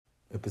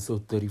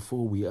Episode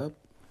 34, we up.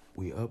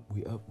 We up.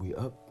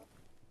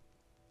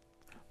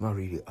 Not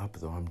really up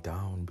though, I'm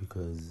down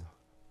because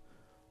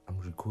I'm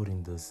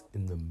recording this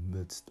in the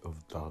midst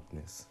of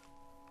darkness.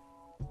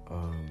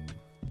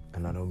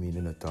 And I don't mean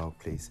in a dark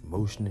place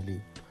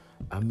emotionally.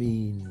 I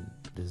mean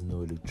there's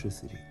no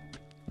electricity.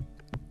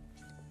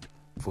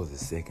 For the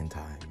second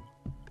time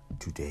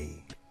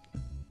today.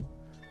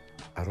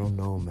 I don't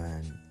know,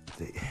 man.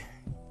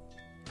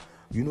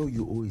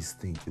 You always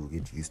think you'll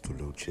get used to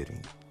load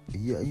shedding.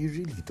 Yeah, you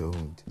really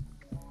don't.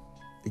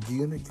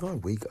 You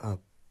can't wake up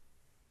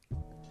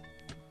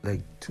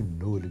to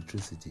no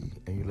electricity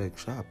and you're like,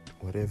 sharp,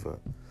 whatever.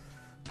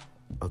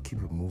 I'll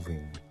keep it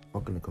moving.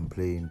 Not gonna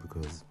complain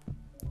because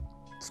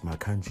it's my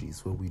country,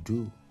 it's what we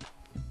do.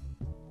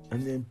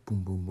 And then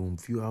boom, boom, boom,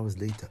 few hours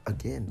later,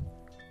 again.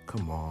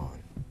 Come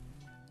on.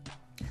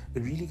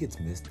 It really gets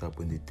messed up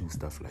when they do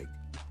stuff like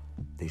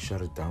they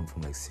shut it down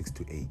from 6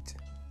 to 8.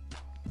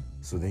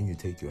 So then you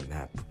take your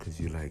nap because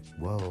you're like,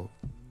 well,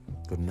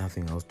 got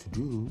nothing else to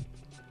do.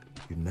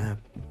 You nap,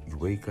 you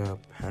wake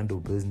up, handle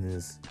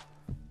business,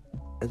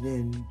 and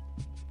then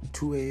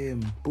 2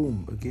 a.m.,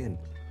 boom, again.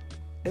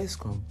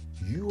 ESCOM,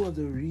 you are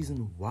the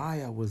reason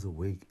why I was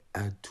awake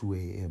at 2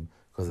 a.m.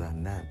 because I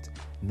napped.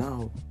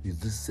 Now, you're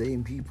the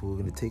same people who are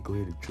going to take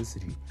away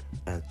electricity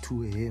at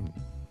 2 a.m.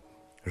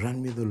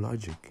 Run me the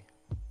logic.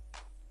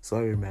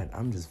 Sorry, man,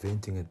 I'm just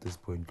venting at this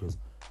point because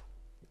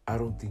I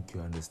don't think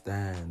you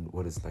understand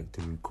what it's like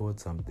to record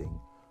something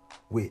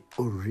where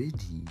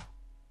already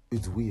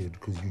it's weird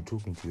because you're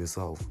talking to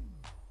yourself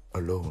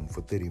alone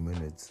for 30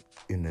 minutes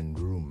in a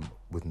room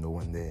with no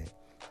one there.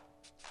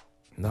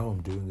 Now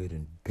I'm doing it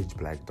in pitch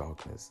black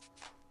darkness.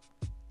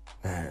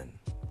 Man,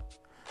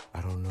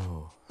 I don't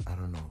know.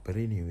 But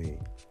anyway,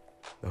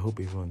 I hope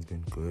everyone's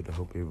been good. I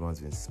hope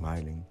everyone's been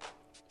smiling,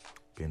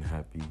 been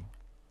happy.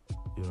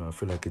 I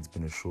feel like it's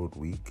been a short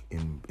week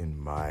in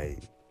my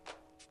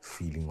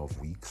feeling of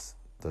weeks.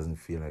 Doesn't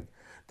feel like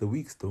the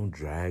weeks don't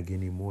drag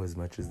anymore as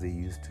much as they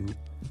used to.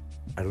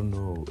 I don't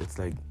know. It's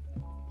like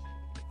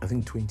I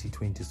think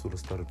 2020 sort of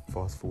started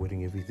fast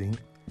forwarding everything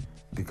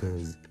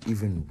because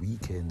even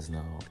weekends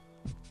now,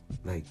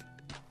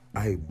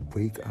 I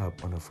wake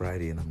up on a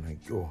Friday and I'm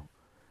like, yo,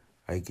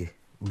 I get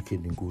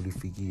weekend in Goli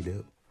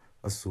Figida.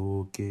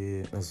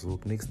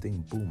 Next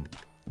thing, boom.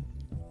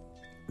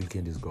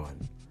 Weekend is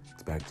gone.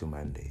 It's back to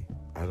Monday.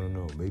 I don't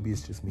know. Maybe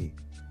it's just me.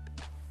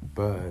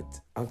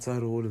 But outside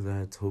of all of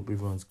that, hope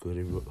everyone's good.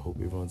 Hope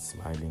everyone's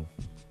smiling.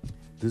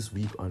 This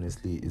week,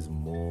 honestly, is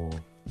more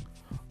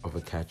of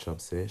a catch-up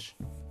sesh.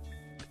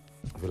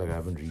 I feel like I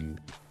haven't really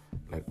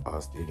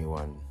asked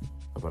anyone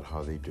about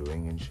how they're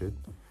doing and shit.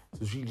 So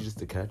it's really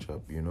just a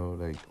catch-up,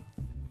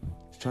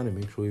 just trying to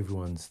make sure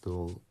everyone's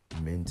still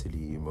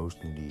mentally,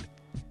 emotionally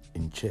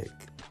in check,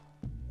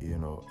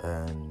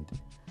 and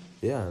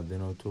yeah,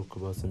 then I'll talk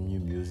about some new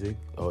music.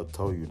 I'll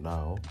tell you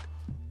now,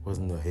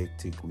 wasn't a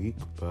hectic week,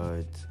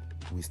 but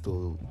we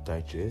still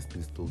digest,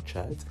 we still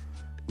chat,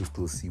 we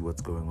still see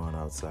what's going on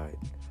outside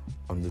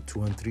on the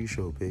 213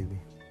 show, baby.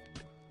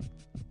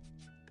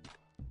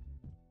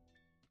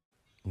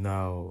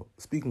 Now,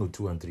 speaking of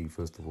 213,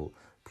 first of all,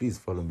 please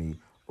follow me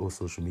all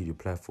social media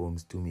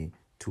platforms. Do me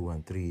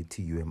 213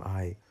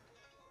 TUMI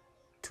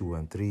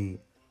 213,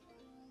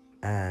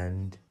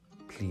 and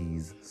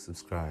please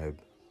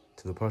subscribe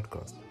to the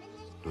podcast.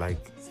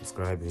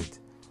 Subscribe it,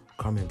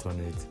 comment on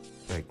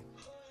it,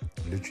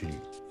 literally.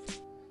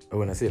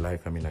 When I say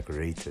I mean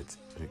rate it.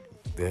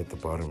 There at the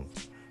bottom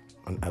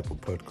on Apple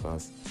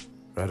Podcasts.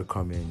 Write a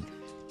comment,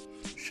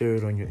 share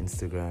it on your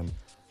Instagram,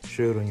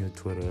 share it on your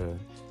Twitter,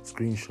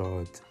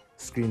 screenshot,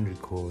 screen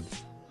record,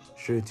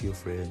 share it to your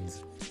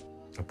friends.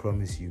 I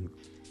promise you,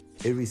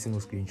 every single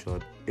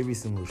screenshot, every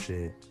single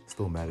share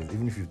still matters.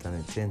 Even if you've done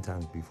it 10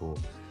 times before,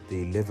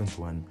 the 11th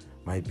one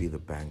might be the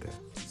banger.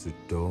 So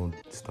don't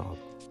stop.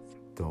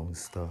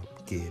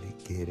 Get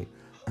it.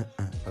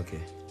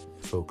 Okay,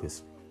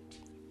 focus.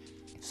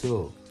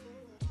 So,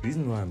 the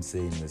reason why I'm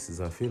saying this is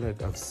I feel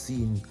like I've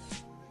seen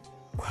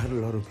quite a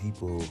lot of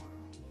people,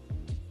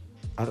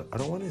 I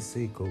don't want to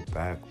say go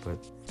back, but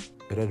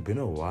it had been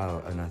a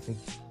while, and I think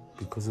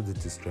because of the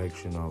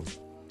distraction of,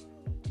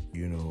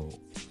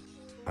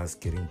 us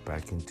getting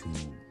back into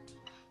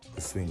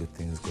the swing of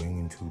things, going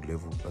into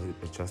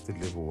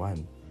adjusted level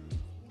 1,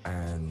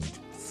 and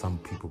some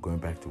people going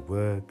back to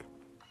work,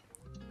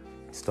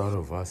 start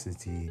of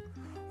varsity,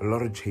 a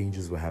lot of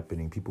changes were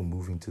happening, people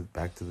moving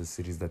back to the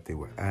cities that they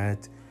were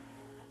at.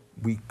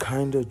 We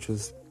kind of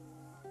just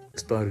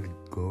started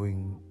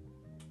going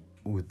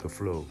with the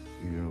flow,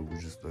 we're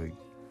just like,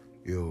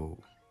 yo,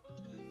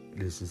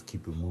 let's just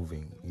keep it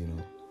moving,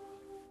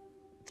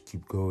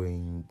 keep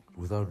going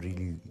without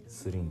really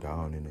sitting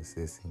down and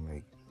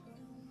assessing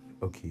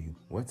okay,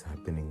 what's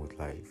happening with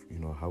life,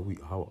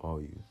 how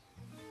are you?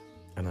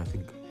 And I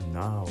think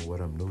now what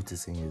I'm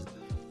noticing is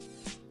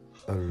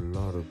a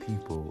lot of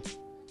people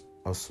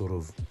are sort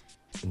of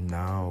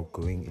now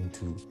going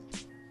into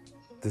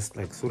this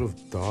sort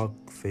of dark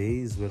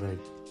phase where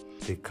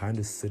they're kind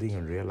of sitting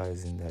and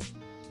realizing that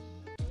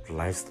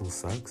life still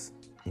sucks.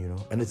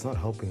 And it's not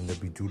helping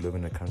that we do live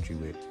in a country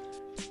where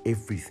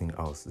everything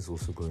else is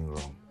also going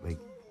wrong. Like,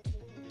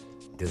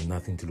 there's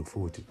nothing to look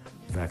forward to.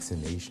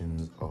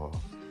 Vaccinations are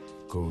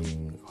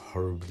going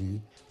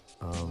horribly.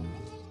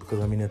 Because,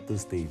 at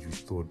this stage, we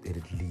thought it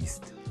at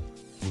least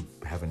would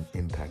have an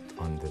impact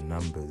on the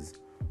numbers,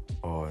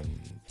 on,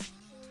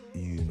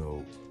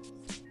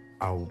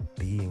 our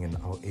being and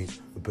our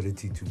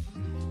ability to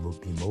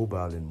be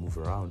mobile and move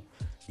around.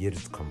 Yet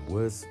it's come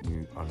worse.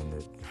 We're on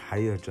a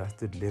higher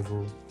adjusted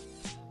level.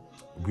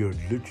 We're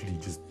literally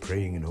just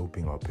praying and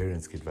hoping our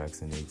parents get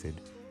vaccinated.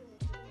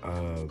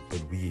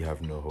 But we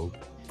have no hope.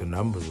 The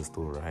numbers are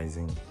still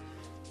rising.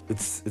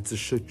 It's a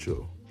shit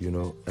show,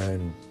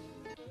 and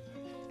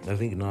I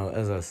think now,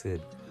 as I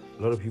said,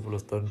 a lot of people are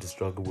starting to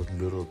struggle with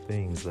little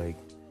things like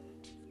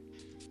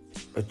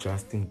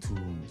adjusting to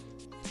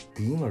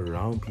being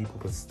around people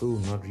but still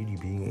not really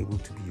being able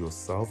to be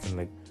yourself, and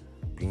like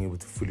being able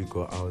to fully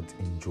go out,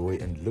 enjoy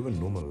and live a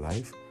normal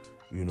life,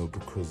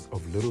 because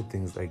of little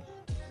things like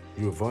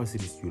you're a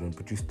varsity student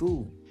but you're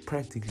still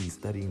practically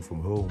studying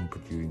from home,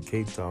 but you're in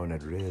Cape Town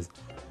at res.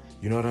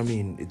 You know what I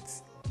mean?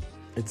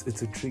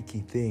 It's a tricky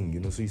thing,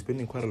 so you're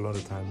spending quite a lot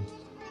of time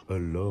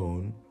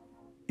alone,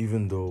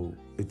 even though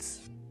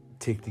it's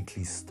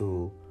technically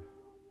still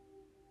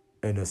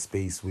in a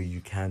space where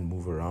you can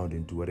move around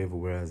and do whatever.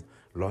 Whereas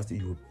last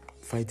year you were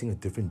fighting a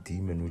different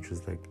demon, which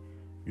was like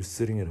you're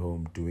sitting at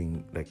home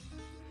doing like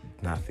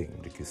nothing,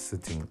 like you're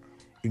sitting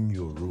in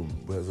your room.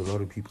 Whereas a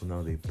lot of people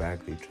now, they're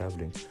back, they're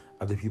traveling.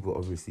 Other people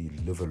obviously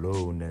live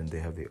alone and they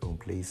have their own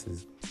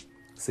places.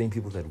 Same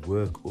people that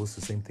work, also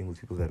same thing with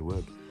people that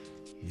work.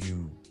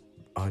 You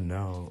are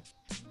now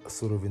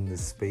sort of in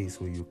this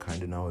space where you're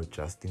kind of now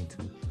adjusting to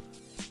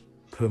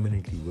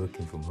permanently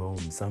working from home.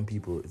 Some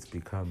people, it's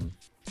become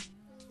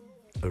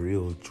a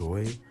real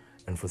joy,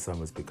 and for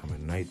some it's become a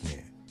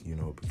nightmare,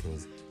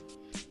 because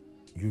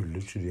you're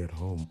literally at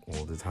home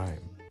all the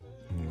time,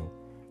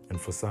 and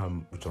for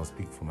some, which I'll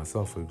speak for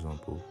myself, for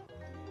example,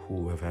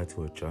 who have had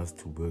to adjust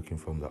to working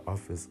from the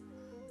office,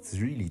 it's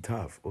really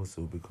tough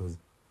also, because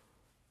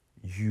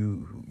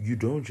you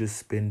don't just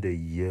spend a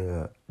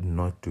year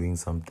not doing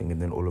something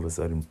and then all of a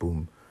sudden,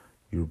 boom,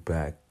 you're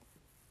back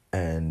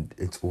and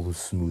it's all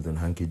smooth and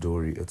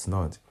hunky-dory. It's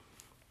not.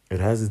 It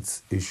has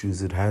its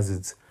issues. It has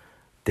its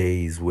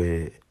days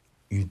where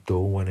you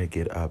don't want to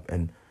get up,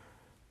 and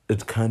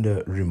it kind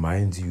of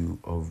reminds you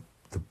of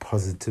the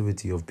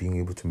positivity of being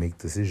able to make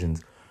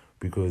decisions,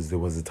 because there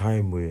was a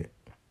time where,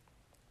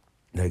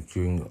 like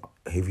during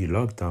heavy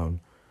lockdown,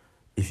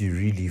 if you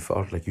really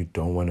felt like you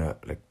don't want to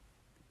like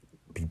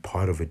be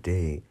part of a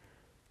day,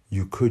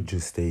 you could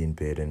just stay in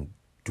bed and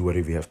do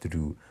whatever you have to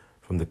do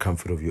from the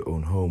comfort of your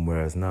own home.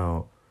 Whereas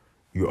now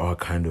you are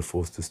kind of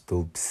forced to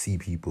still see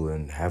people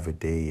and have a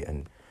day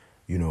and,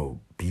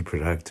 be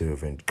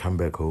productive and come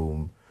back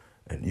home.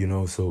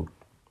 And, so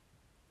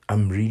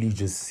I'm really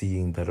just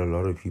seeing that a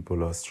lot of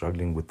people are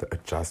struggling with the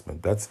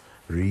adjustment. That's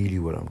really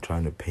what I'm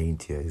trying to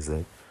paint here, is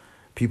that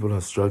people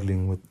are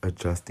struggling with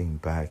adjusting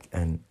back.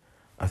 And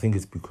I think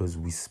it's because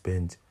we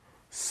spent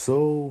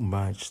so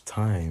much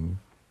time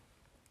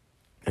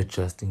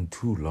adjusting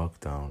to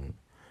lockdown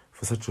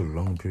for such a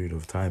long period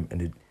of time,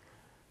 and it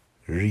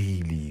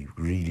really,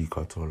 really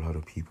got to a lot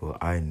of people.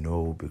 I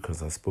know,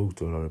 because I spoke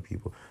to a lot of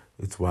people.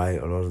 It's why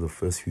a lot of the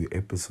first few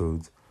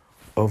episodes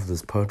of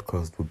this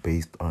podcast were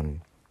based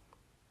on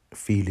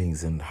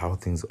feelings and how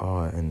things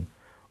are and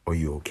are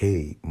you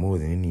okay, more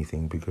than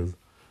anything, because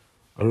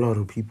a lot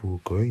of people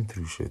are going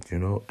through shit,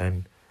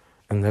 and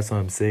that's what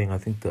I'm saying. I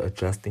think the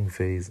adjusting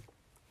phase,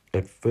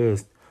 at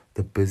first,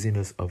 the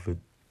busyness of it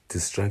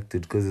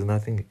distracted, because there's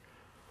nothing.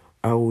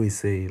 I always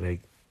say,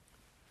 like,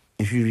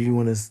 if you really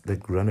want to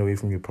like run away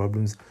from your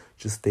problems,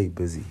 just stay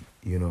busy,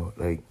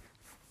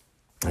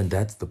 and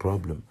that's the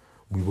problem.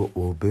 We were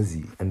all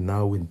busy, and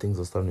now when things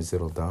are starting to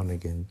settle down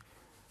again,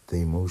 the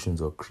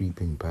emotions are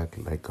creeping back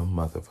like a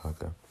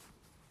motherfucker.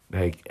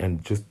 Like,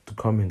 and just to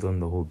comment on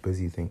the whole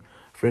busy thing,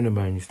 a friend of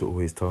mine used to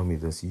always tell me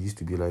this. He used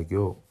to be like,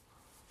 yo,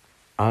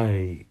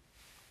 I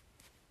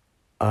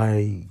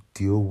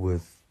deal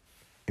with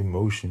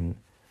emotion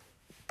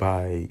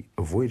by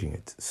avoiding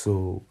it.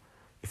 So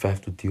if I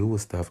have to deal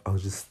with stuff, I'll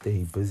just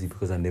stay busy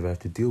because I never have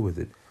to deal with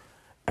it.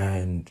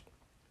 And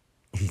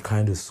he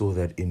kind of saw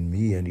that in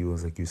me, and he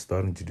was like, you're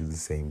starting to do the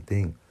same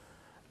thing.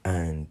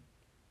 And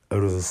it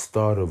was a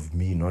start of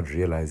me not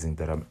realizing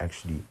that I'm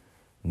actually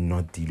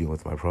not dealing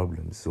with my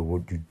problems. So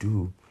what you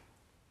do,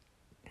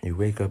 you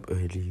wake up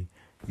early,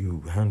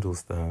 you handle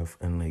stuff,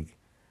 and like,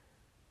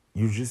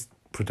 you're just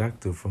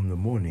productive from the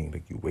morning.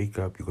 Like, you wake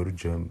up, you go to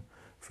gym,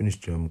 finish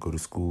gym, go to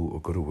school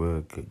or go to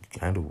work, you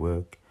handle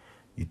work,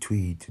 you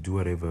tweet, you do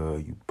whatever,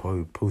 you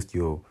post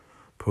your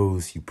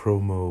posts, you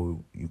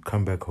promo, you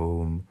come back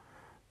home,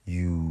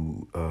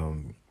 you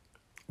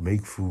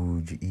make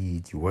food, you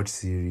eat, you watch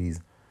series,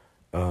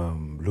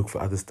 look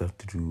for other stuff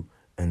to do,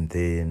 and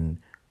then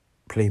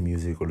play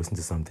music or listen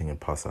to something and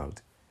pass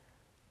out.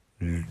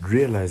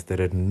 Realize that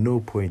at no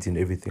point in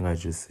everything I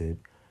just said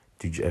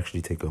did you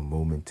actually take a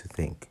moment to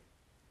think.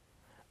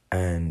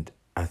 And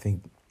I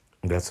think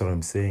That's what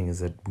I'm saying, is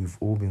that we've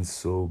all been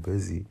so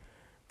busy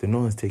that no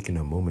one's taking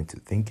a moment to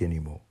think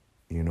anymore,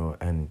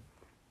 and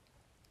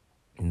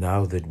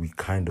now that we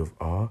kind of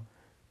are,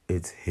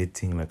 it's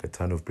hitting like a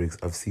ton of bricks.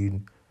 I've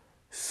seen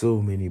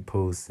so many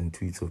posts and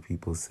tweets of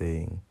people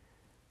saying,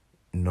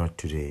 not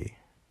today.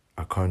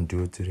 I can't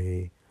do it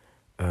today.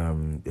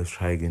 Let's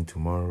try again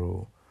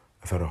tomorrow.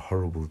 I've had a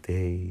horrible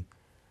day.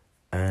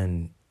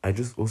 And I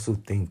just also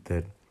think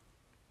that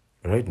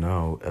right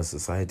now as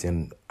society,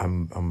 and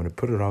I'm gonna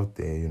put it out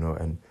there,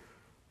 and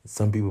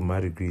some people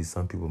might agree,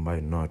 some people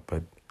might not,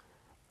 but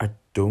I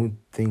don't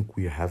think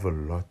we have a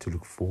lot to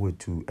look forward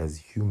to as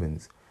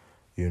humans,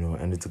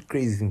 and it's a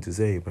crazy thing to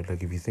say, but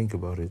like if you think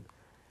about it,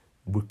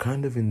 we're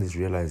kind of in this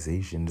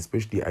realization,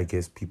 especially I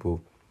guess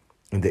people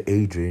in the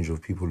age range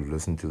of people who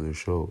listen to the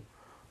show,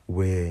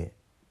 where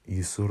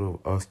you sort of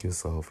ask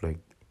yourself like,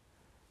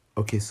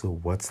 okay, so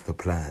what's the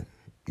plan?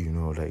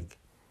 Like,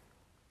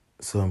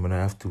 so I'm gonna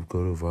have to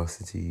go to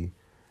varsity,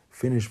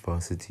 finish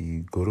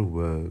varsity, go to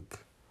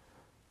work,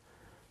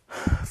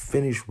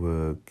 finish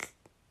work,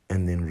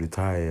 and then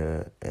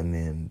retire, and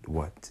then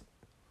what?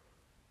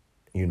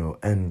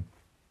 And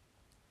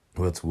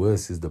what's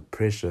worse is the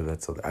pressure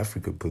that South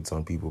Africa puts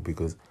on people,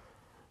 because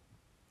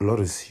a lot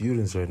of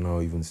students right now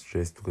are even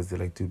stressed because they're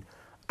like, dude,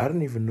 I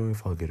don't even know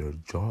if I'll get a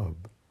job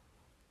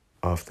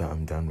after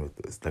I'm done with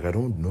this. Like, I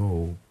don't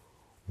know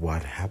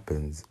what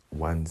happens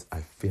once I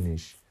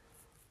finish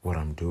what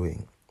I'm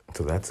doing.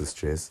 So that's a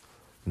stress.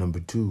 Number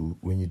two,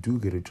 when you do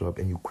get a job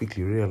and you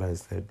quickly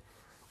realize that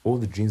all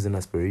the dreams and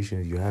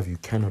aspirations you have, you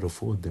cannot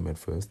afford them at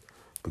first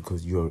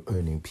because you're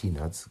earning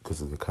peanuts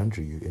because of the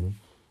country you're in.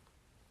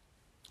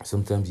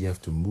 Sometimes you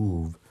have to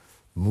move.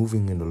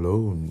 Moving in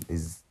alone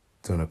is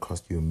going to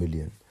cost you $1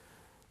 million.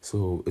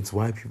 So it's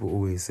why people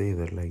always say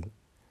that, like,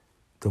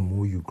 the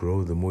more you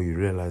grow, the more you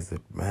realize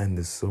that, man,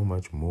 there's so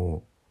much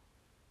more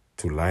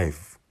to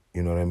life,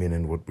 you know what I mean,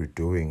 and what we're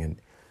doing.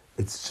 And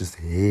it's just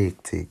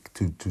hectic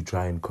to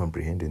try and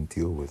comprehend and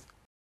deal with.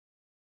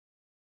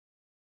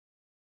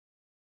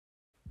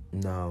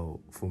 Now,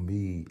 for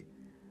me,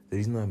 the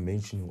reason I'm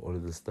mentioning all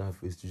of this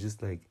stuff is to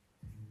just, like,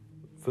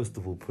 first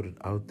of all, put it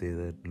out there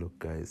that, look,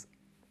 guys,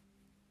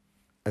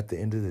 at the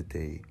end of the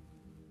day,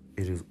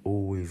 it is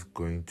always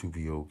going to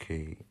be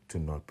okay to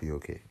not be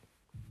okay.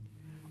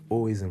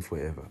 Always and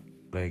forever.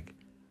 Like,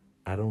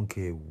 I don't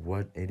care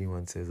what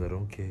anyone says. I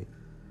don't care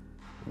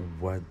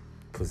what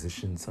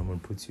position someone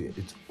puts you in.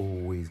 It's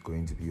always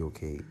going to be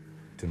okay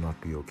to not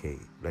be okay.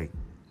 Like,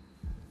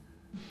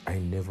 I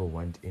never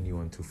want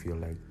anyone to feel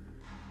like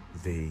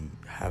they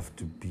have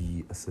to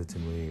be a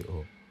certain way,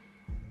 or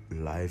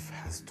life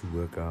has to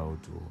work out,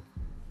 or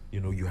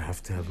you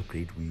have to have a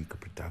great week, a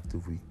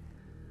productive week.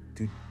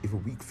 Dude, if a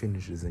week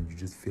finishes and you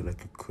just feel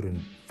like you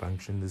couldn't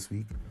function this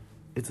week,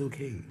 it's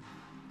okay.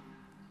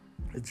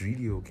 It's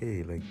really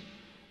okay. Like,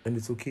 and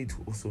it's okay to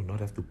also not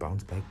have to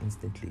bounce back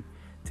instantly.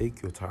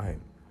 Take your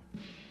time.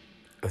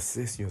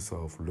 Assess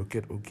yourself. Look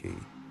at, okay,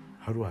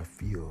 how do I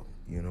feel?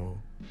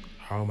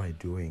 How am I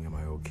doing? Am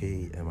I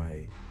okay? Am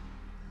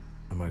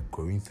I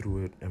going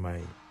through it? Am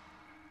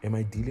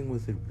I dealing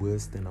with it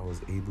worse than I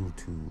was able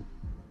to,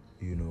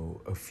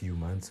 a few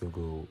months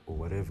ago or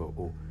whatever?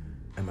 Or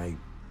am I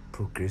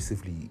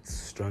progressively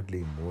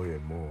struggling more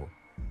and more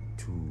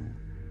to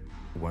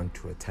want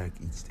to attack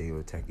each day or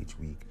attack each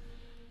week?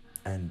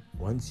 And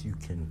once you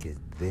can get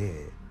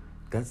there,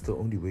 that's the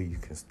only way you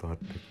can start,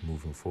 like,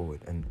 moving forward.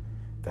 And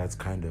that's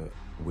kind of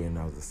where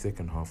now the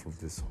second half of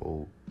this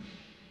whole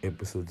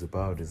episode's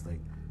about, is like,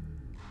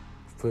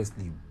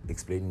 firstly,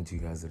 explaining to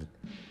you guys that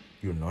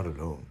you're not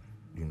alone.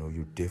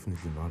 You're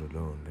definitely not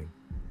alone. Like,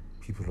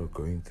 people are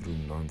going through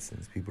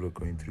nonsense. People are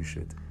going through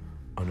shit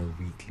on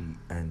a weekly.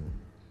 And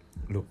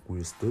look,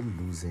 we're still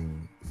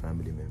losing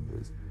family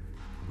members.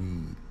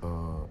 We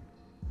are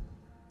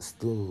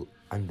still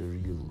under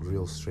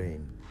real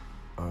strain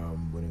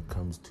when it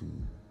comes to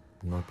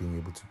not being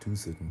able to do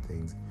certain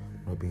things,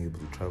 not being able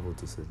to travel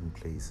to certain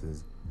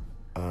places.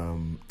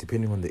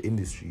 Depending on the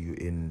industry you're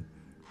in,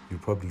 you're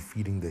probably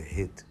feeling the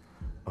hit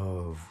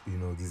of,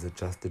 these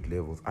adjusted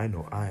levels. I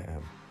know I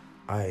am.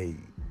 I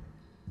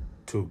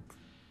took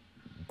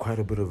quite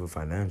a bit of a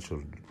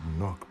financial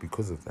knock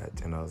because of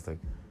that. And I was like,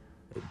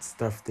 it's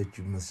stuff that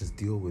you must just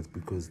deal with,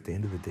 because at the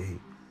end of the day,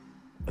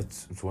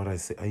 it's what I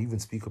say. I even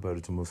speak about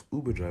it to most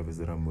Uber drivers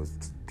that I'm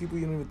with. People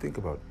you don't even think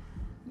about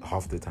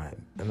half the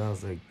time. And I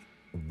was like,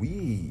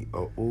 we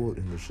are all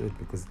in the shit,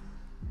 because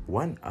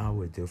 1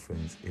 hour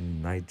difference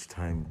in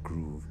nighttime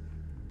groove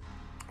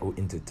or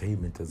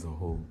entertainment as a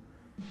whole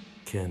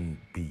can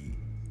be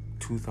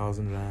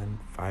 2,000 rand,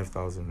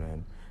 5,000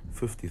 rand,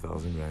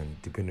 50,000 rand,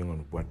 depending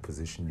on what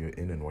position you're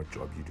in and what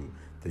job you do,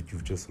 that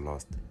you've just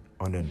lost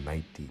on a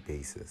nightly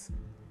basis.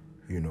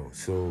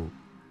 So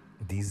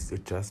these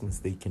adjustments,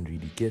 they can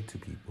really get to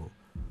people,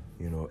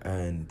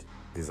 and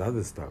there's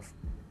other stuff.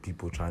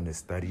 People trying to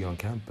study on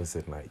campus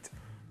at night.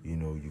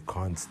 You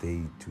can't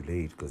stay too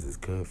late because it's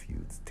curfew.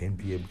 It's 10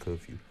 p.m.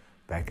 curfew.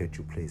 Back at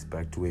your place,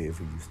 back to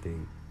wherever you stay.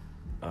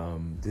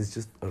 There's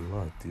just a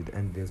lot, dude,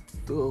 and there's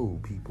still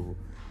people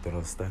that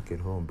are stuck at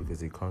home because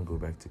they can't go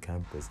back to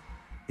campus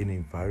in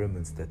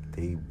environments that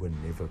they were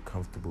never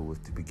comfortable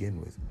with to begin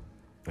with.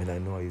 And I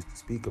know I used to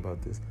speak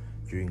about this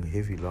during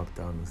heavy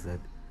lockdowns, that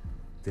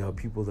there are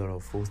people that are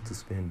forced to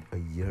spend a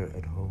year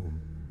at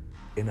home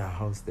in a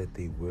house that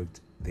they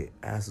worked their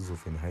asses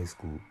off in high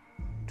school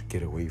to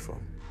get away from.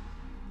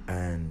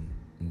 And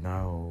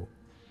now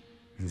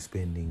you're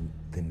spending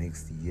the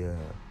next year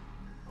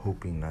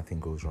hoping nothing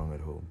goes wrong at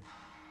home,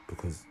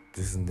 because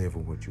this is never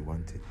what you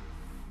wanted.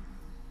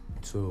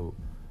 So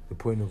the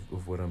point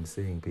of what I'm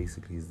saying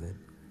basically is that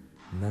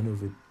none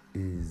of it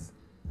is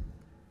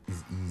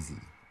easy,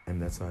 and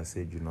that's why I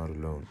said you're not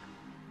alone.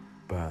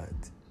 But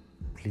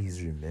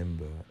please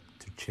remember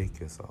to check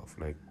yourself.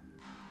 Like,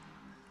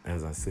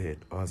 as I said,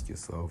 ask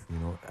yourself,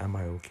 am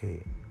I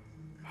okay?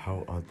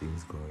 How are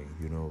things going?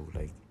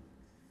 Like,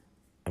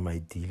 am I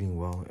dealing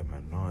well? Am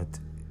I not?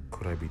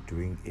 Could I be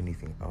doing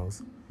anything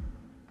else?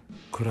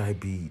 Could I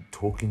be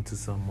talking to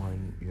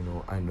someone?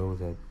 I know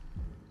that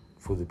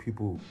for the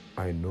people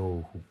I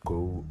know who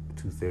go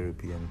to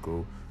therapy and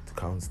go to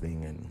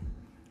counseling and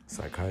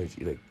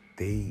psychiatry, like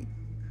they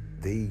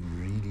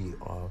really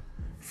are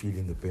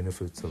feeling the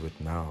benefits of it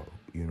now.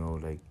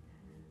 Like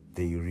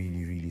they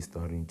really, really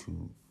starting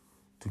to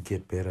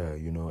get better,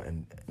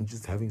 and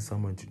just having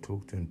someone to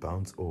talk to and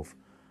bounce off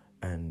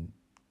and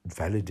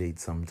validate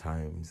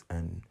sometimes,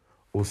 and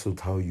also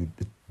tell you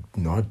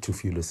not to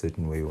feel a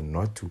certain way or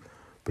not to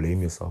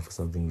blame yourself for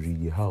something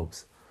really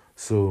helps.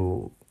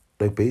 So,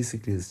 like,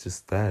 basically it's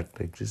just that,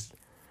 like, just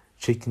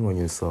checking on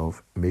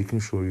yourself, making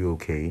sure you're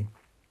okay,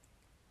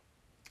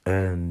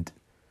 and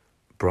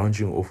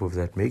branching off of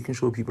that, making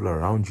sure people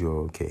around you are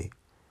okay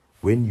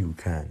when you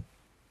can.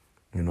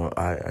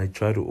 I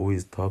try to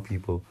always tell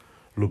people,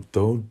 look,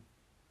 don't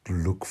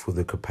look for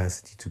the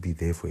capacity to be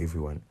there for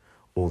everyone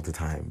all the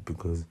time,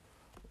 because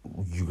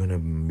you're going to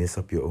mess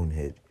up your own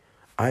head.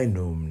 I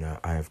know now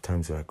I have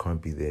times where I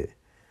can't be there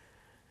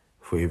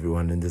for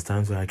everyone, and there's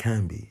times where I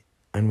can be.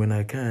 And when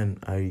I can,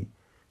 I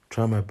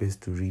try my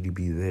best to really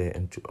be there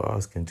and to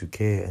ask and to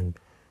care and,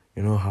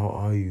 how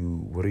are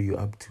you? What are you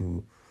up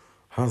to?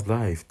 How's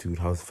life, dude?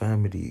 How's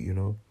family,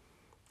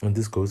 And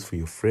this goes for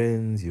your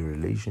friends, your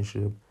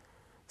relationship,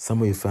 some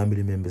of your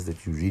family members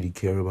that you really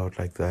care about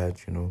like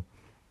that, your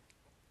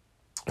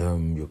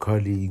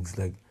colleagues,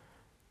 like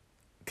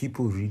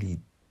people really,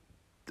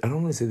 I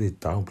don't want to say they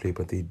downplay,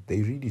 but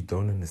they really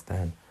don't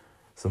understand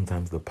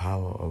sometimes the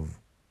power of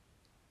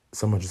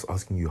someone just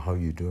asking you how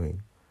you're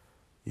doing,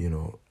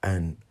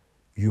 and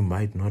you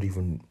might not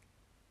even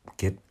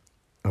get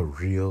a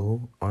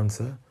real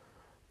answer,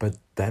 but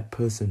that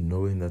person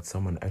knowing that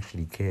someone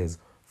actually cares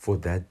for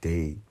that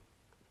day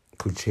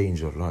could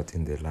change a lot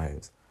in their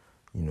lives,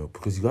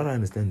 because you got to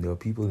understand there are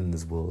people in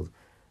this world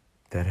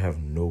that have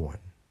no one.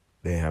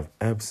 They have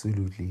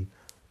absolutely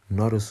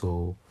not a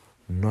soul,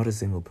 not a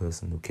single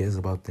person who cares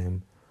about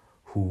them,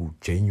 who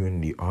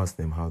genuinely asks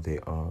them how they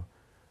are,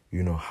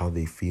 how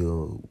they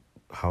feel,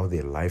 how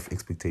their life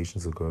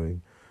expectations are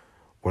going,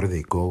 what are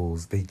their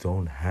goals. They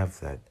don't have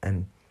that.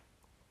 And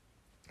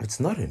it's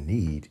not a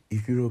need.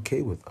 If you're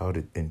okay without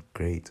it, then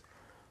great.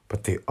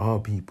 But there are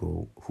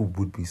people who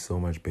would be so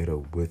much better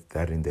with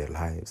that in their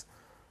lives.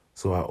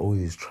 So I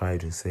always try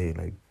to say,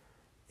 like,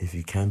 if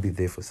you can be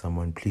there for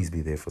someone, please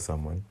be there for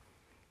someone.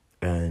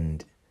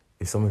 And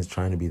if someone's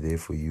trying to be there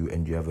for you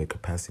and you have the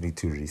capacity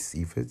to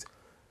receive it,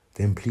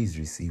 then please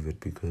receive it,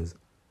 because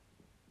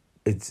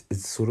it's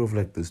sort of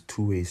like this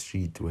two-way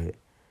street where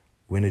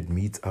when it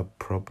meets up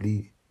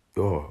properly,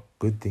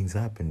 good things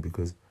happen,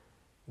 because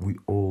we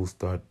all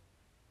start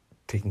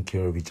taking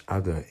care of each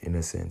other in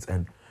a sense.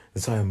 And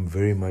that's why I'm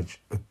very much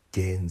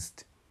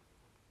against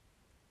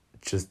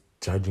just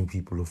judging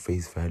people of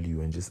face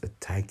value and just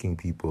attacking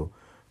people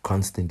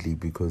constantly,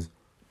 because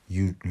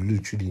you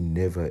literally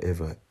never,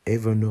 ever,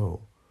 ever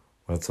know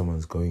what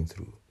someone's going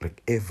through,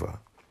 like, ever.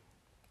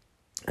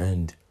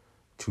 And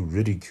to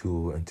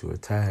ridicule and to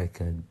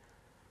attack and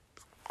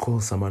call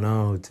someone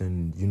out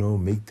and,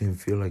 make them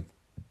feel like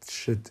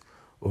shit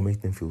or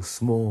make them feel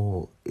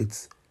small,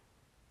 it's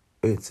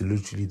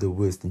literally the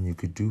worst thing you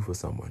could do for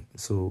someone.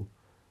 So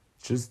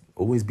just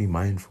always be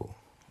mindful.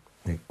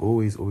 Like,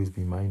 always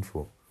be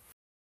mindful.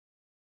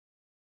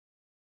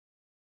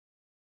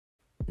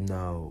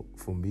 Now,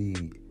 for me,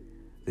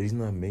 the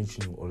reason I'm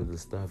mentioning all of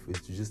this stuff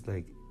is to just,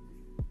 like,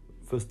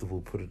 first of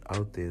all, put it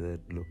out there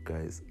that, look,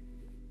 guys,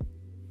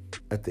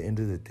 at the end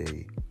of the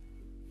day,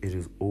 it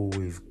is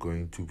always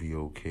going to be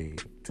okay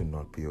to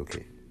not be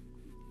okay.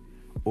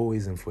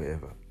 Always and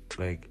forever.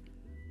 Like,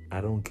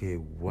 I don't care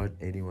what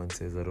anyone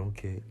says. I don't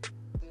care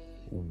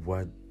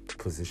what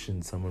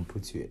position someone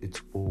puts you in.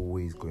 It's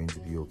always going to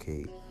be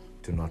okay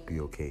to not be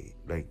okay.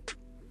 Like,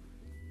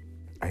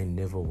 I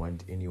never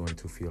want anyone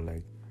to feel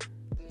like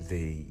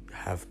they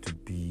have to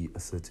be a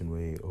certain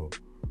way, or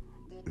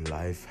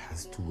life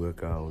has to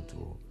work out,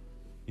 or,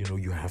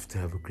 you have to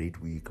have a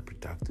great week, a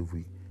productive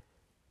week.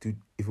 Dude,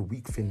 if a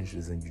week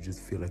finishes and you just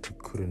feel like you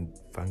couldn't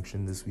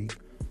function this week,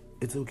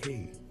 it's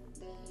okay.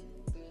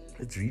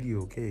 It's really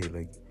okay.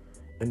 Like,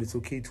 And it's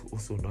okay to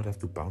also not have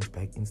to bounce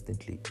back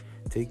instantly.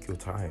 Take your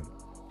time.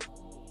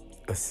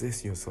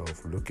 Assess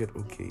yourself. Look at,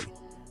 okay,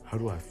 how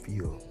do I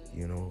feel?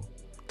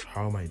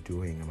 How am I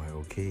doing? Am I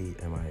okay?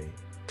 Am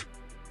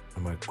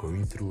I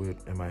going through it?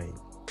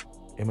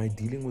 Am I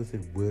dealing with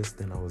it worse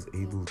than I was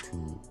able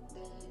to,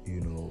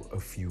 a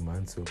few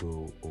months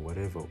ago or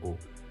whatever? Or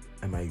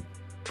am I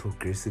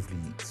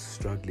progressively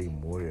struggling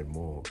more and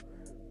more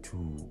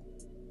to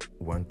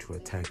want to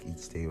attack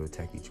each day or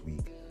attack each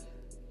week?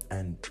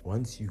 And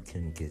once you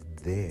can get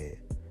there,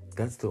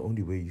 that's the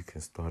only way you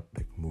can start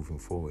like moving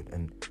forward.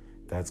 And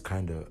that's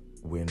kind of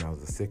where now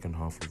the second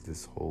half of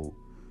this whole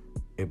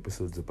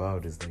episode's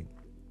about, is like,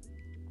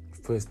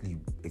 firstly,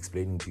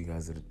 explaining to you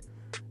guys that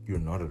you're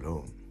not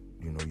alone.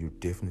 You're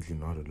definitely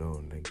not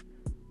alone. Like,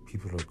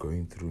 people are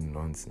going through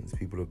nonsense.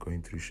 People are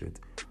going through shit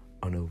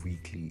on a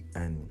weekly.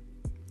 And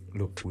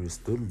look, we're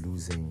still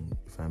losing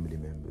family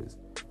members.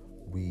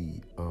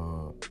 We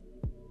are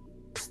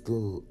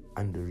still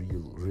under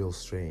real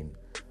strain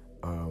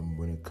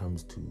when it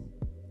comes to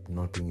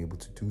not being able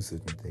to do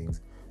certain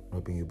things,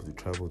 not being able to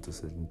travel to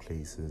certain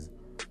places.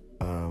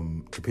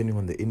 Depending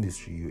on the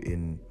industry you're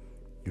in,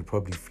 you're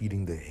probably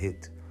feeling the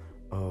hit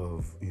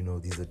of,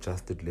 these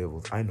adjusted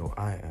levels. I know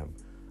I am.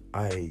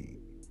 I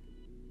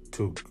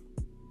took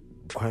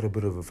quite a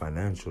bit of a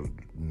financial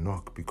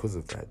knock because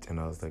of that. And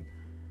I was like,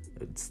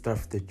 it's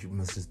stuff that you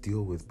must just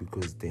deal with,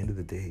 because at the end of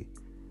the day,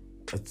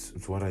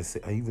 it's what I say.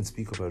 I even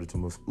speak about it to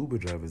most Uber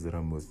drivers that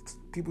I'm with.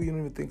 People you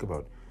don't even think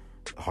about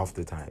half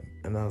the time.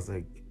 And I was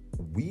like,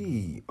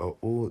 we are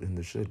all in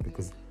the shit,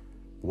 because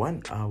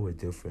 1 hour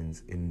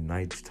difference in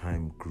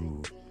nighttime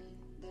groove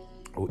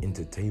or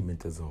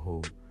entertainment as a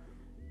whole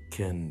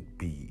can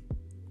be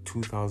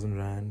 2,000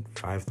 rand,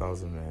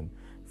 5,000 rand,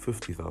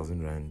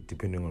 50,000 rand,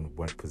 depending on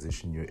what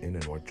position you're in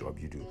and what job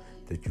you do,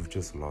 that you've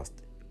just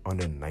lost on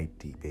a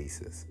nightly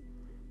basis.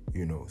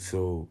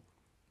 So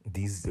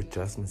these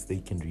adjustments, they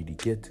can really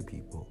get to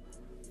people,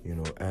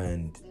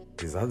 and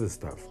there's other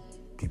stuff.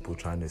 People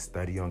trying to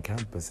study on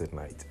campus at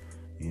night.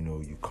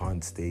 You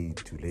can't stay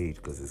too late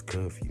because it's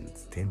curfew.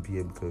 It's 10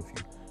 p.m.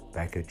 curfew.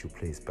 Back at your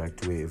place, back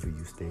to wherever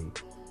you stay.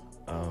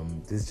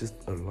 There's just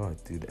a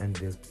lot, dude. And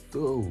there's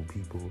still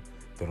people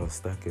that are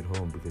stuck at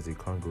home because they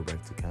can't go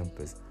back to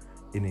campus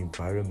in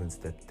environments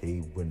that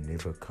they were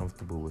never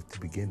comfortable with to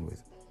begin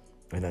with.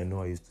 And I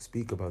know I used to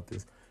speak about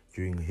this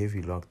during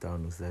heavy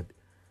lockdown, was that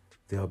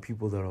there are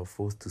people that are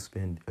forced to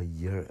spend a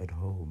year at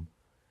home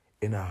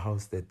in a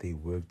house that they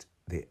worked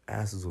their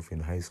asses off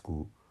in high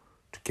school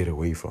to get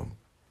away from.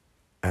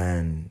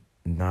 And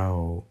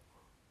now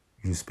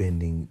you're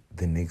spending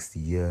the next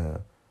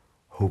year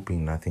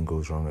hoping nothing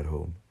goes wrong at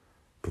home,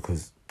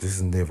 because this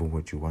is never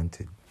what you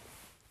wanted.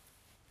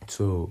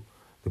 So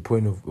the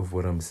point of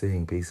what I'm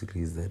saying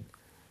basically is that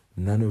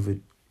none of it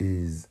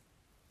is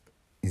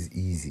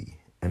easy.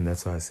 And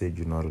that's why I said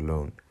you're not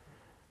alone.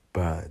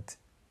 But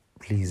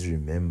please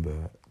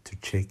remember to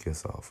check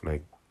yourself.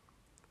 Like,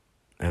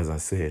 as I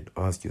said,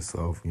 ask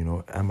yourself,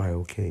 am I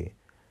okay?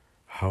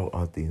 How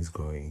are things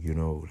going?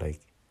 Like,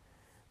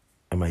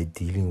 am I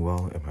dealing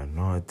well? Am I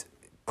not?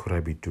 Could I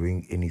be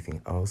doing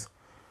anything else?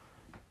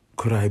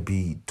 Could I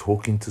be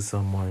talking to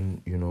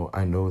someone?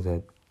 I know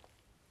that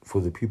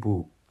for the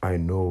people I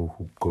know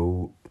who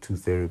go to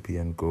therapy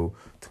and go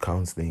to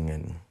counseling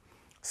and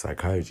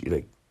psychiatry,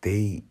 like,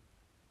 they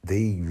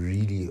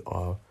really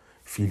are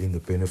feeling the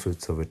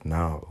benefits of it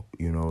now.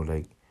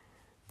 Like,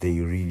 they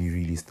really,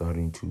 really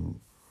starting to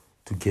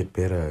get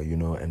better,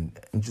 and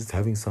just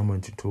having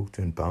someone to talk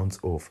to and bounce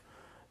off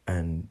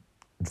and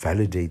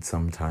validate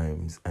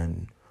sometimes,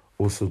 and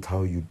also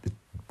tell you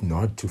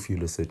not to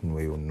feel a certain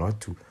way or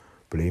not to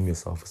blame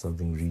yourself for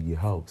something, really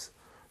helps.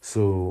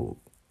 So,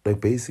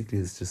 like, basically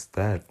it's just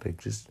that, like,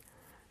 just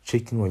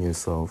checking on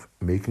yourself,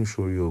 making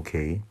sure you're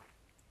okay,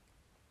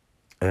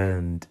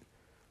 and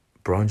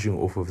branching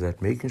off of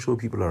that, making sure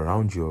people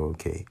around you are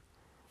okay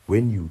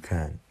when you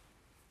can.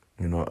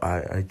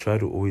 I try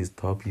to always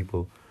tell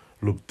people,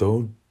 look,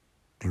 don't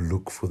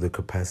look for the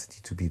capacity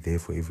to be there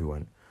for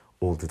everyone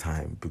all the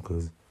time,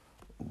 because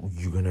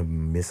you're going to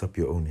mess up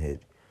your own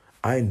head.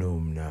 I know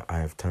now I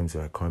have times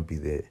where I can't be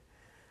there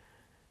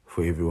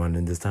for everyone,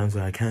 and there's times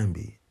where I can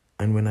be.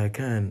 And when I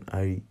can,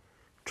 I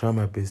try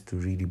my best to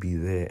really be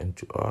there and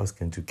to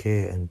ask and to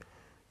care and,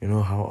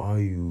 how are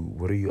you?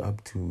 What are you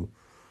up to?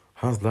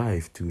 How's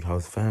life, dude?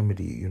 How's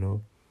family,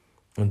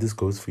 And this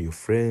goes for your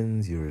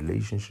friends, your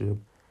relationship,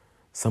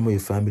 some of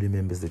your family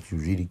members that you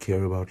really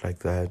care about like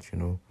that,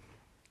 your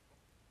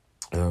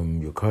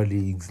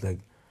colleagues, like,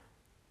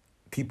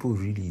 people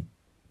really,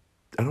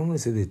 I don't want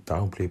to say they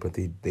downplay, but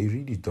they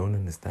really don't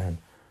understand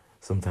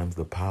sometimes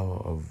the power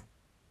of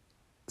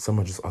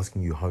someone just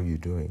asking you how you're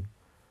doing,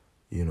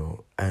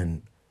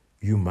 and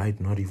you might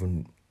not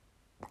even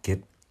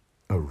get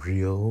a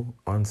real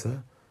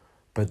answer,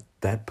 but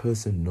that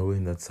person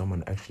knowing that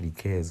someone actually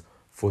cares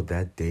for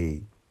that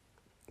day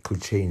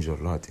could change a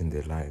lot in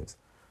their lives,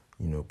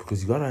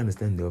 because you got to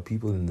understand there are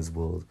people in this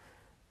world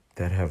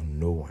that have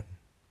no one.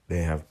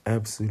 They have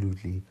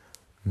absolutely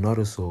not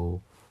a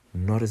soul,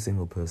 not a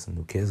single person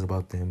who cares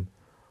about them,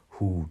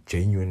 who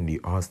genuinely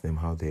ask them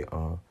how they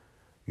are,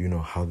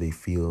 how they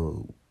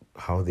feel,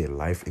 how their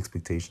life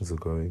expectations are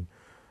going,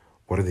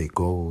 what are their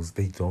goals.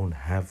 They don't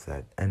have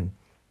that. And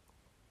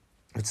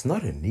it's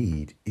not a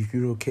need. If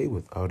you're okay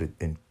without it,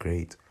 then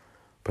great.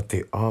 But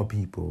there are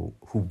people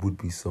who would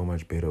be so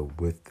much better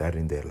with that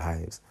in their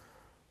lives.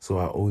 So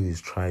I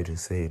always try to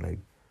say, like,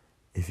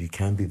 if you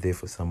can be there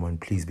for someone,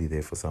 please be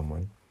there for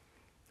someone.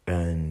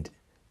 And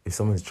if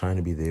someone's trying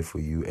to be there for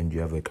you and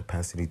you have the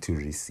capacity to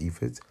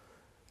receive it,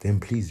 then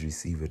please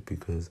receive it,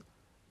 because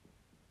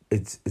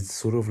it's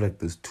sort of like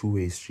this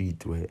two-way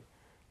street where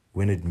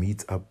when it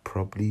meets up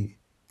properly,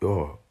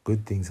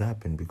 good things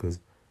happen, because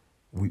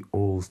we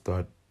all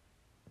start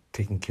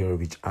taking care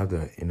of each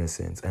other in a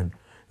sense. And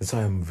that's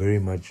why I'm very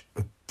much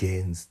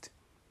against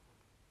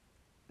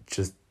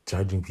just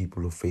judging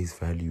people of face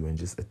value and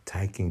just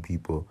attacking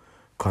people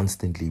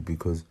constantly,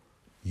 because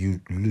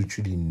you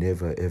literally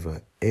never,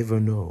 ever, ever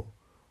know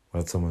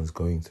what someone's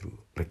going through,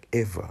 like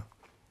ever.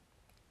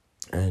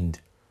 And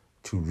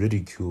to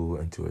ridicule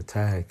and to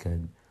attack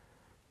and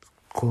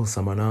call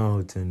someone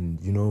out and,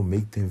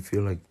 make them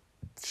feel like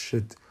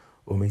shit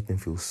or make them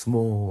feel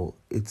small,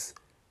 it's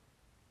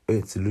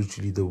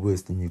literally the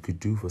worst thing you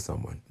could do for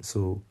someone.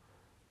 So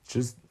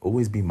just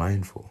always be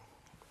mindful.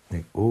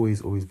 Like,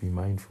 always be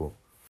mindful.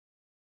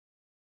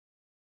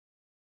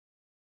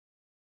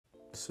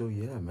 So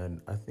yeah,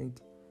 man, I think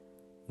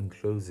in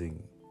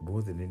closing,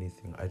 more than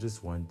anything, I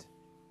just want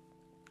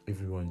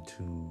everyone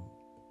to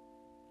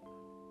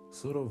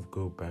sort of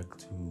go back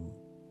to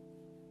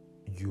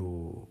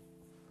your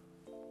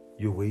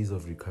ways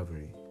of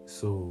recovery.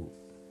 So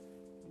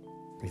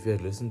if you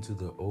had listened to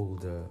the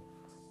older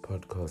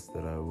podcast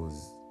that I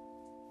was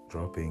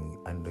dropping,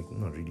 and like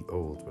not really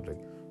old, but like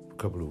a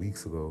couple of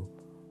weeks ago,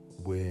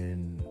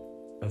 when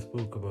I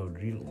spoke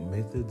about real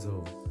methods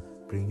of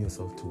bringing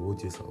yourself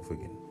towards yourself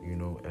again,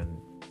 and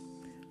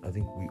I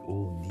think we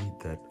all need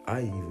that.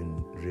 I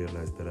even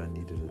realized that I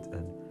needed it,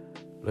 and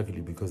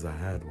luckily, because I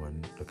had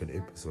one, like an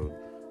episode,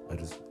 I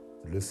just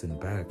listened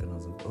back and I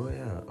was like, oh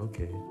yeah,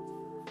 okay,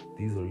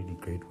 these are really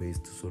great ways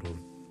to sort of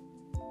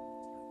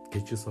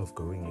get yourself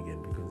going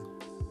again. Because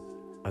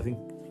I think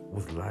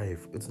with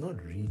life, it's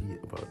not really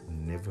about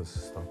never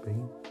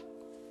stopping.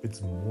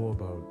 It's more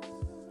about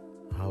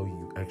how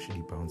you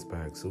actually bounce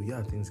back. So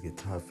yeah, things get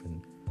tough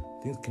and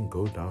things can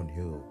go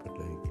downhill, but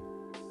like,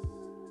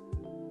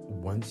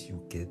 once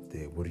you get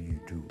there, what do?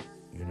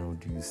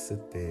 Do you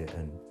sit there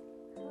and,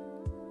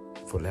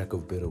 for lack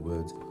of better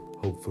words,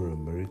 hope for a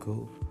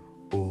miracle?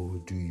 Or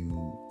do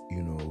you,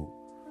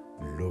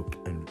 look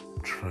and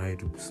try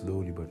to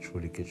slowly but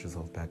surely get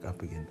yourself back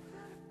up again?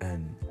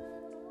 And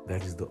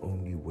that is the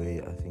only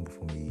way, I think,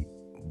 for me,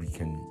 we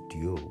can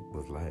deal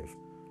with life,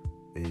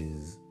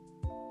 is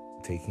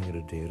taking it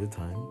a day at a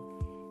time,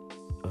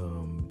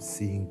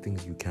 seeing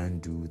things you can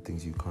do,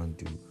 things you can't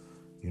do.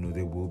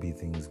 There will be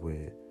things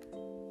where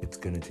it's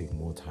going to take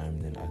more time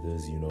than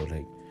others,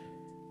 like,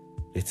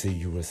 let's say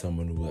you were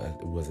someone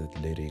who was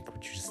athletic,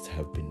 but you just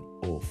have been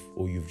off,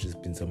 or you've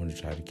just been someone who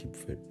tried to keep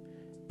fit.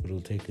 It'll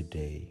take a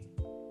day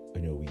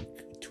in a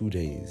week, 2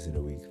 days in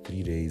a week,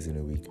 3 days in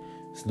a week,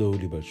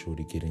 slowly but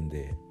surely getting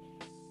there.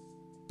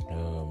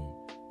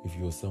 If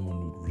you're someone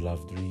who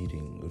loved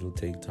reading, it'll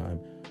take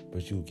time,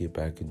 but you'll get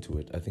back into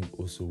it. I think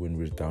also when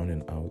we're down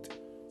and out,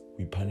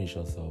 we punish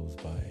ourselves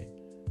by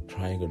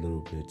trying a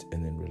little bit,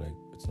 and then we're like,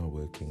 it's not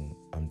working,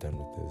 I'm done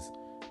with this,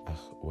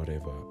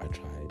 whatever, I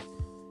tried.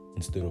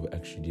 Instead of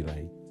actually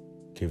like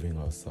giving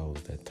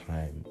ourselves that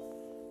time,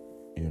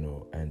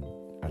 and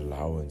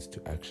allowance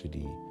to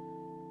actually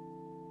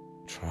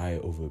try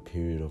over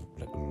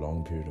a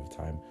long period of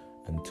time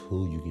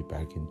until you get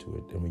back into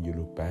it. And when you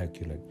look back,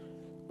 you're like,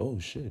 oh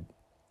shit,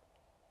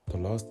 the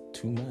last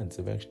 2 months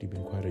have actually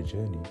been quite a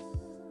journey.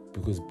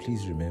 Because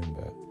please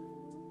remember,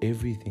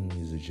 everything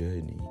is a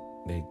journey.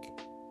 Like,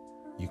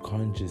 you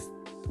can't just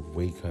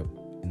wake up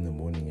in the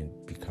morning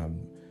and become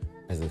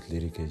as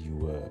athletic as you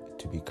were,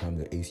 to become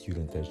the A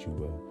student that you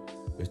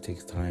were. It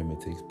takes time,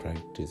 it takes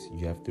practice.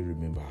 You have to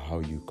remember how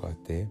you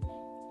got there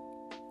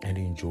and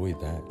enjoy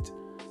that.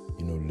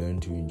 Learn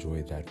to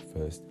enjoy that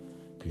first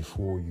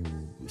before you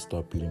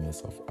start beating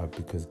yourself up.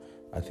 Because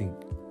I think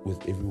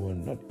with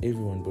everyone, not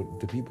everyone, but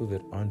the people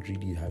that aren't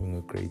really having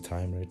a great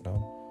time right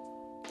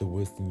now, the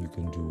worst thing you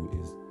can do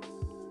is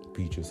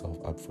beat yourself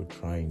up for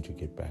trying to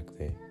get back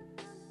there.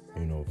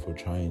 For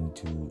trying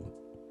to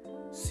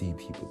see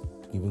people.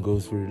 It even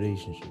goes for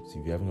relationships.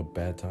 If you're having a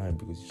bad time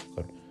because you just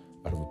got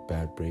out of a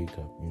bad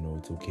breakup,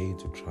 it's okay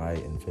to try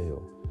and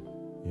fail.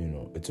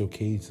 It's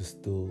okay to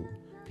still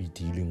be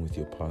dealing with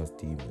your past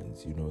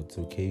demons. It's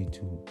okay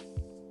to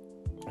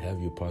have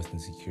your past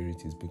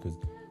insecurities, because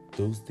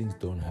those things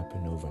don't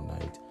happen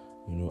overnight.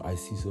 I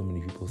see so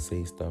many people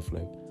say stuff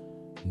like,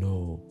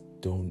 no,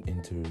 don't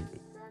enter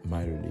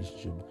my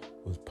relationship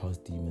with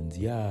past demons.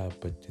 Yeah,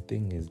 but the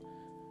thing is,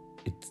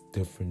 it's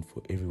different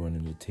for everyone,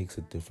 and it takes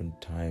a different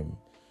time,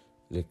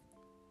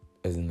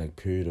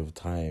 period of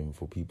time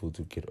for people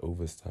to get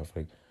over stuff.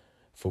 Like,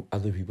 for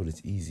other people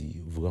it's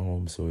easy,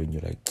 and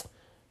you're like,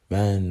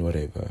 man,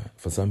 whatever.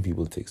 For some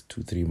people, it takes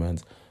 2-3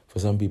 months. For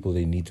some people,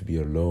 they need to be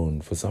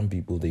alone. For some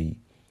people,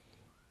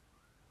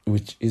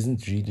 which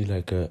isn't really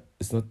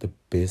it's not the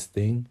best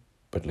thing,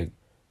 but like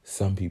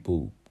some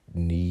people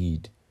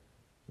need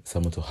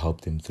someone to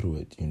help them through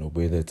it,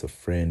 whether it's a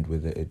friend,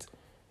 whether it's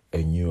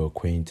a new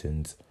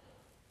acquaintance.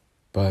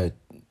 But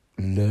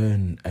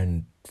learn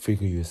and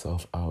figure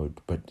yourself out,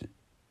 but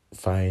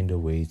find a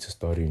way to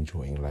start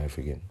enjoying life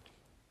again.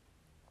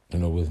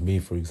 With me,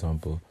 for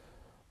example,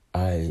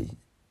 I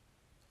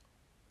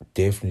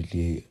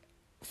definitely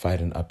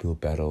fight an uphill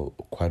battle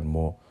quite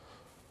more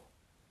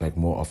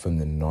often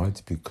than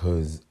not,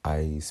 because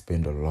I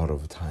spend a lot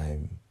of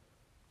time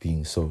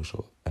being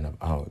social and I'm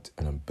out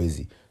and I'm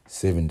busy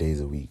 7 days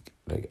a week.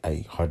 Like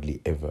I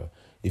hardly ever,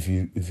 if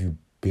you've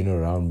been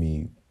around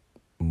me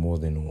more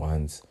than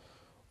once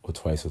or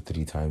twice or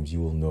 3 times,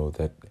 you will know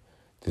that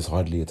there's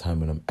hardly a time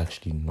when I'm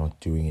actually not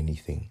doing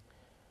anything.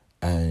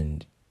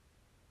 And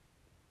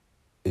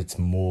it's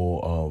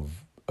more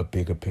of a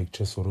bigger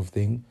picture sort of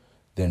thing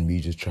than me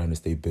just trying to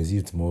stay busy.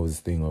 It's more of this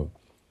thing of,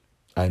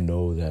 I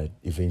know that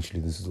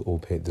eventually this will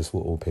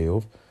all pay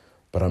off,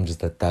 but I'm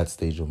just at that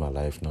stage of my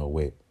life now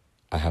where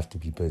I have to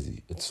be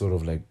busy. It's sort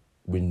of like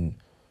when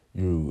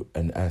you're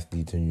an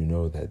athlete and you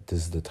know that this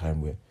is the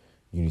time where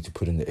you need to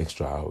put in the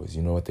extra hours.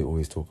 You know what they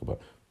always talk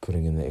about,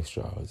 putting in the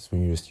extra hours.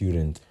 When you're a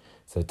student,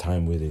 it's a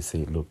time where they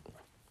say, look,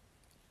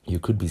 you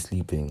could be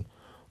sleeping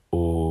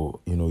or,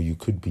 you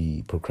could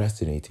be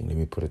procrastinating, let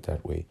me put it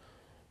that way.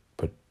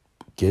 But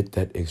get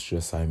that extra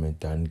assignment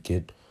done,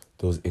 get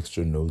those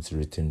extra notes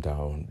written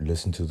down,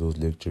 listen to those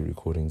lecture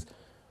recordings,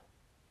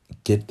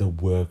 get the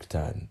work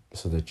done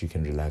so that you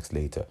can relax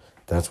later.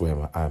 That's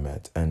where I'm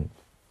at. And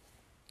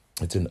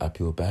it's an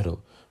uphill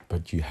battle,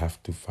 but you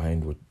have to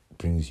find what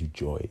brings you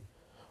joy.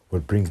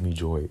 What brings me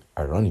joy,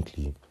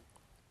 ironically,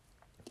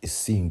 is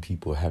seeing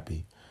people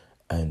happy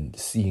and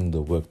seeing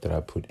the work that I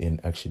put in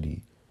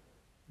actually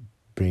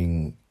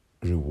bring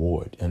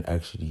reward and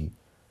actually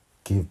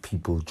give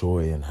people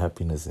joy and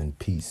happiness and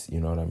peace. You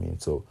know what I mean?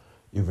 So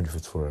even if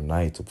it's for a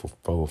night or for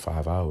 4 or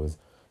 5 hours,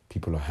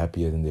 people are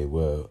happier than they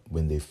were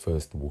when they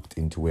first walked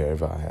into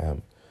wherever I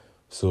am.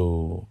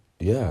 So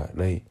yeah,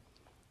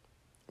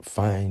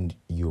 find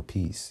your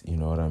peace, you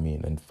know what I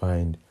mean? And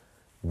find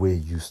where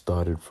you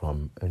started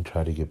from and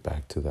try to get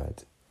back to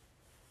that.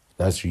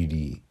 That's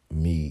really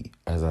me,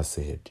 as I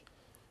said,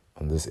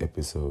 on this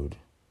episode,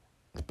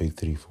 the Big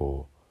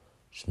 3-4,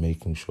 just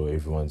making sure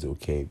everyone's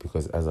okay.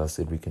 Because as I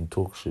said, we can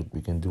talk shit,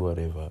 we can do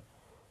whatever.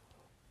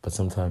 But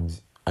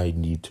sometimes I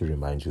need to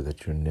remind you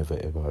that you're never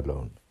ever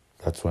alone.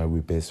 That's why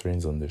we're best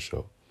friends on this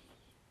show.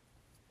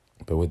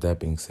 But with that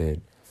being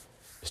said,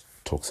 let's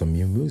talk some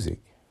new music.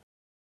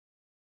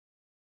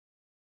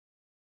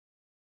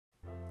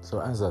 So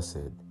as I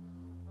said,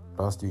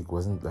 last week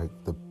wasn't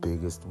the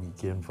biggest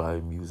weekend via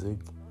music.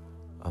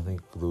 I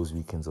think those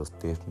weekends are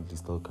definitely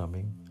still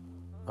coming.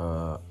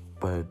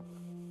 But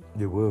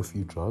there were a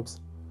few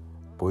drops.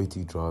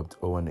 Boity dropped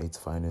 018's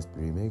Finest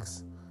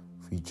Remix,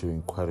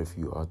 featuring quite a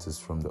few artists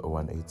from the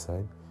 018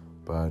 side.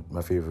 But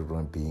my favorite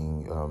one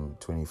being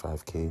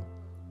 25K.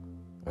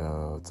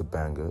 It's a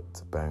banger.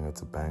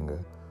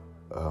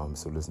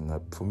 So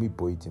listen, for me,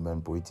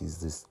 Boity is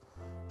this.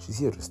 She's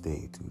here to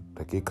stay,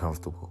 dude. Get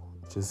comfortable.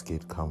 Just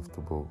get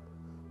comfortable,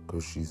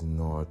 because she's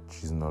not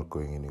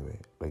going anywhere,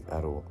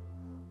 at all.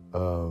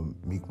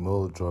 Meek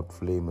Mill dropped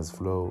Flameless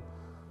Flow.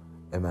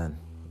 Hey man,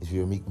 if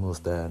you're a Meek Mill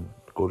stan,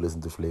 go listen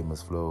to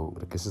Flameless Flow.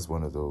 It's just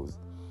one of those.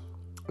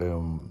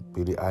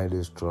 Billie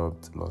Eilish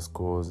dropped Lost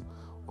Cause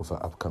of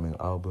her upcoming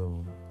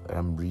album.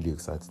 I'm really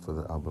excited for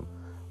the album.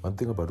 One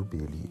thing about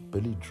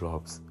Billie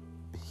drops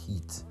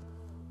heat.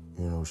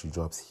 She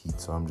drops heat,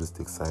 so I'm just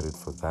excited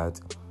for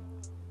that.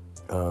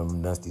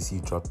 Nasty C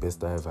dropped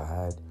Best I Ever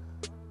Had.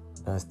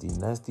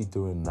 Nasty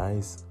doing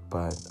nice,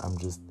 but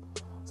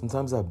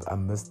sometimes I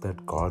miss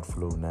that God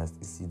flow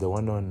Nasty C. The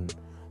one on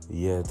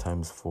Year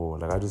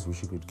x4. I just wish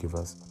he could give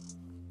us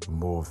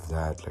more of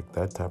that.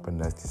 That type of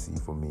Nasty C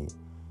for me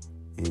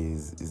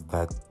is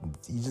that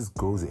he just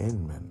goes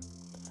in, man.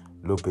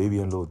 Lil Baby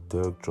and Lil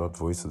Durk dropped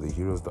Voice of the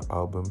Heroes, the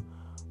album.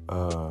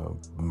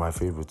 My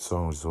favorite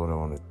song, which is what I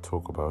want to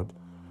talk about,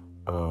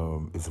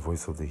 is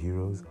Voice of the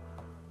Heroes.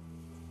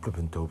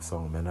 Flippin' dope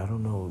song, man. I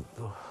don't know.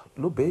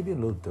 Lil Baby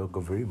and Lil Durk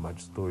are very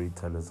much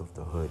storytellers of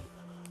the hood.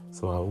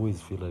 So I always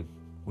feel like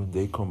when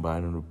they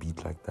combine on a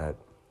beat like that,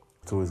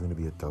 it's always going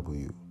to be a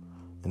W.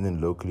 And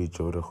then locally,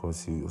 Joda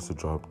Khosi also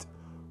dropped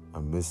I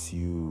Miss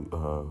You,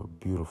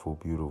 beautiful,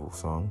 beautiful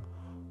song.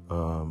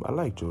 I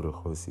like Joda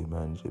Khosi,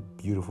 man. She's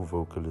a beautiful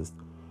vocalist.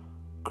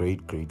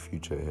 Great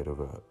future ahead of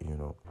her,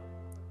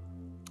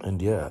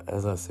 And yeah,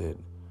 as I said,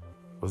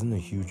 it wasn't a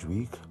huge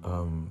week.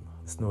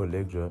 Snow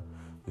Allegra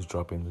is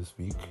dropping this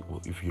week.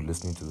 Well, if you're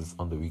listening to this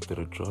on the week that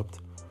it dropped,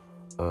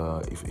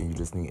 if you're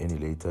listening any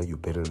later, you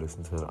better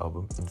listen to the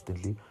album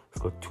instantly. It's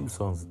got 2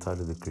 songs with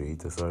Tyler the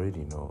Creator, so I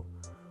already know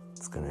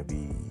it's gonna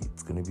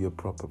be a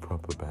proper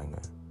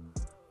banger,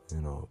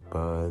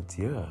 But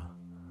yeah,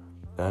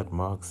 that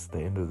marks the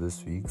end of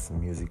this week's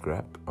music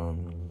wrap.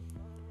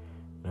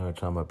 I'm gonna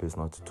try my best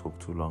not to talk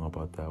too long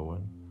about that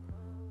one.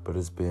 But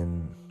it's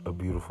been a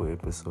beautiful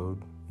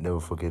episode. Never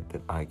forget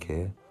that I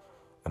care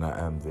and I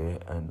am there.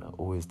 And I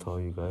always tell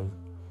you guys,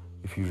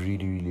 if you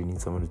really, really need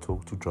someone to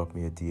talk to, drop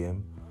me a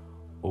DM.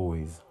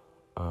 Always.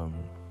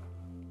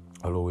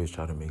 I'll always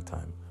try to make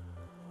time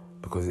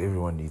because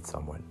everyone needs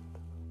someone.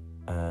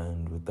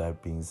 And with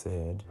that being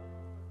said,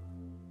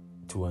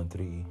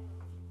 213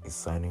 is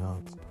signing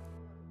out.